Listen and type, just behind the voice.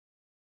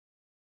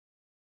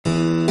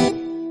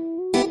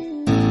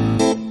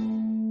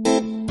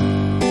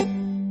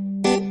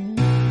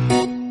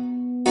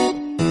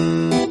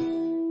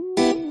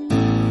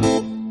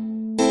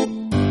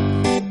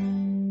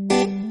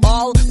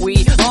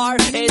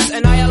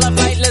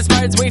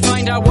words, we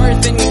find our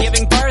worth in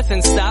giving birth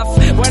and stuff.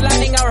 We're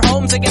lighting our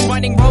homes against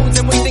winding roads,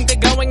 and we think the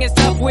going is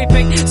tough. We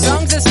pick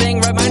songs to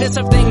sing, remind us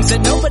of things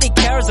that nobody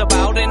cares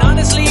about. And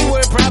honestly,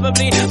 we're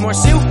probably more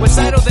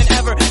suicidal than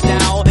ever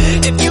now.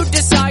 If you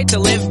decide to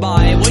live by